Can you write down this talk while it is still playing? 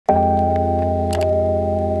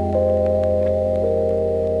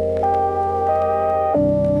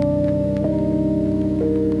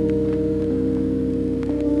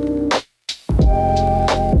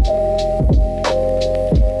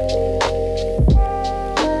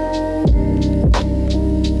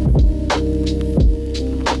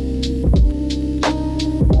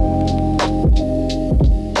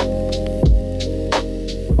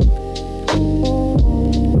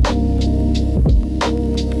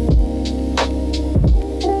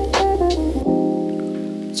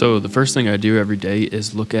So the first thing I do every day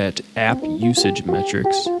is look at app usage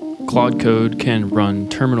metrics. Claude Code can run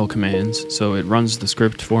terminal commands, so it runs the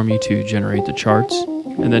script for me to generate the charts.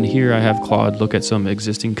 And then here I have Claude look at some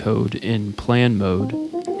existing code in plan mode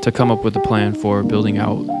to come up with a plan for building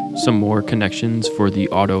out some more connections for the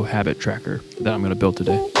auto habit tracker that I'm going to build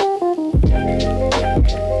today.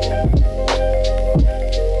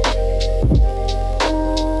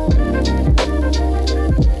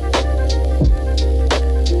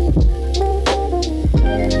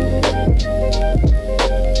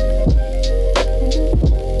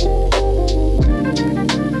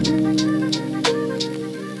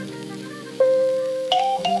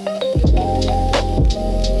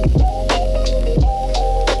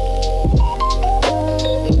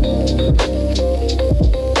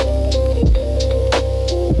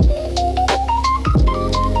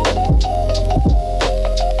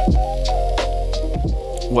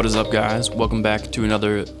 What is up, guys? Welcome back to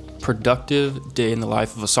another productive day in the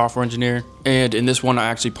life of a software engineer. And in this one, I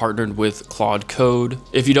actually partnered with Claude Code.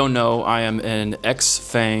 If you don't know, I am an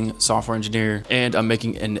ex-FANG software engineer and I'm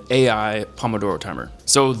making an AI Pomodoro timer.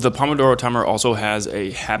 So the Pomodoro timer also has a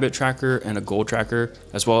habit tracker and a goal tracker,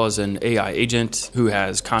 as well as an AI agent who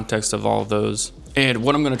has context of all of those. And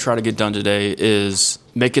what I'm going to try to get done today is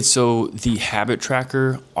make it so the habit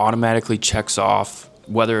tracker automatically checks off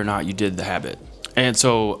whether or not you did the habit. And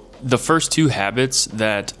so the first two habits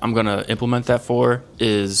that I'm gonna implement that for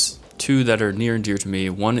is two that are near and dear to me.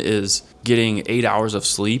 One is getting 8 hours of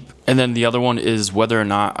sleep, and then the other one is whether or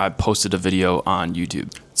not I posted a video on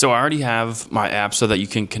YouTube. So I already have my app so that you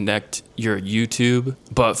can connect your YouTube,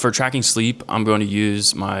 but for tracking sleep, I'm going to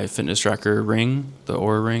use my fitness tracker ring, the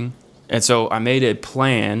Oura ring. And so I made a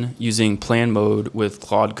plan using plan mode with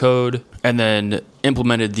Claude Code and then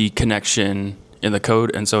implemented the connection in the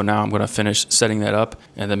code. And so now I'm going to finish setting that up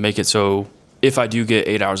and then make it so if I do get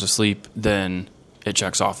 8 hours of sleep, then it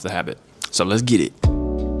checks off the habit. So let's get it.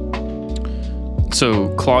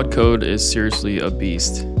 So Claude Code is seriously a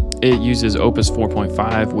beast. It uses Opus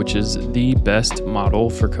 4.5, which is the best model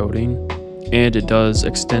for coding. And it does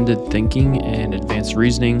extended thinking and advanced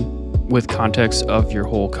reasoning with context of your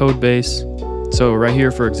whole code base. So right here,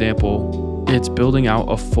 for example, it's building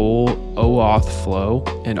out a full OAuth flow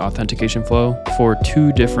and authentication flow for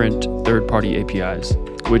two different third-party APIs,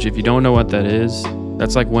 which if you don't know what that is,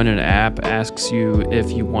 that's like when an app asks you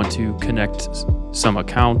if you want to connect some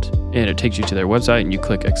account and it takes you to their website and you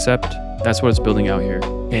click accept. That's what it's building out here,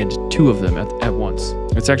 and two of them at once.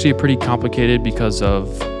 It's actually pretty complicated because of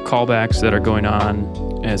callbacks that are going on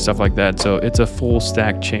and stuff like that, so it's a full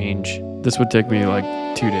stack change. This would take me like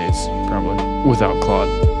 2 days, probably, without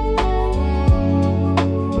Claude.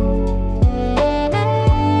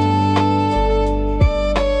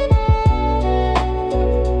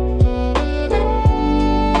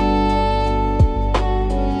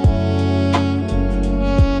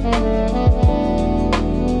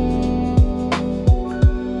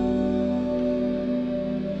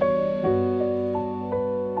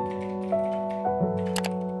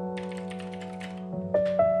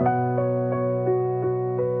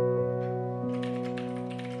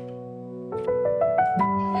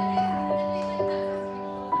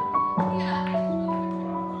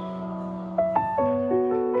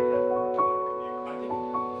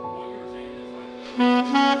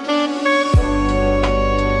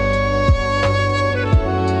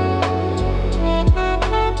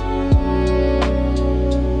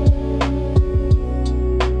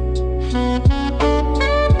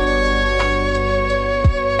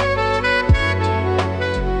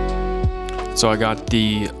 So I got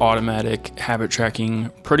the automatic habit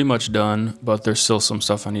tracking pretty much done, but there's still some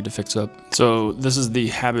stuff I need to fix up. So this is the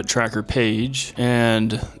habit tracker page,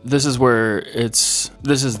 and this is where this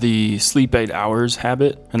is the sleep 8 hours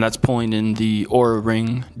habit, and that's pulling in the Oura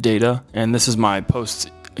ring data. And this is my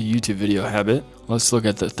post YouTube video habit. Let's look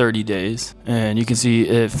at the 30 days, and you can see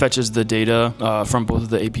it fetches the data from both of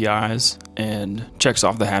the APIs and checks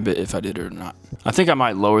off the habit if I did it or not. I think I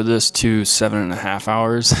might lower this to 7.5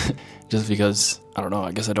 hours just because, I don't know,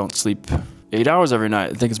 I guess I don't sleep 8 hours every night.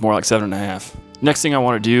 I think it's more like 7.5. Next thing I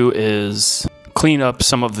want to do is clean up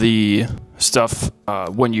some of the stuff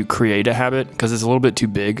when you create a habit, because it's a little bit too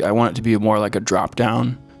big. I want it to be more like a drop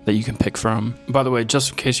down that you can pick from. By the way, just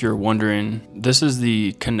in case you're wondering, this is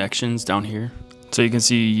the connections down here. So you can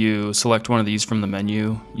see you select one of these from the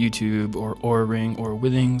menu, YouTube or Oura ring or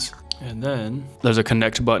Withings. And then there's a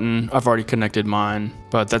connect button. I've already connected mine,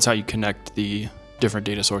 but that's how you connect the different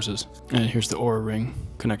data sources. And here's the Oura ring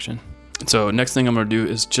connection. So next thing I'm gonna do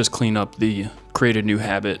is just clean up the create a new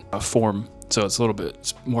habit form. So it's a little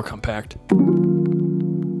bit more compact.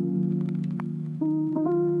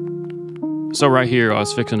 So right here, I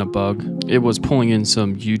was fixing a bug. It was pulling in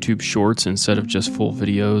some YouTube shorts instead of just full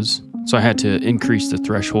videos. So I had to increase the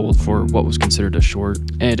threshold for what was considered a short.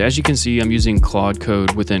 And as you can see, I'm using Claude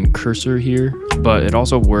Code within Cursor here, but it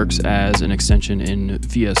also works as an extension in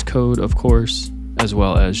VS Code, of course, as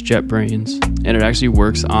well as JetBrains. And it actually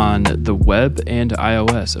works on the web and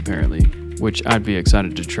iOS, apparently, which I'd be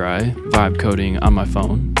excited to try. Vibe coding on my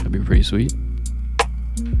phone, that'd be pretty sweet.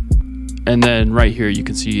 And then right here, you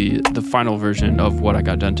can see the final version of what I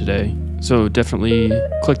got done today. So definitely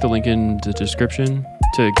click the link in the description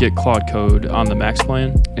to get Claude Code on the Max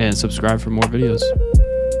plan and subscribe for more videos.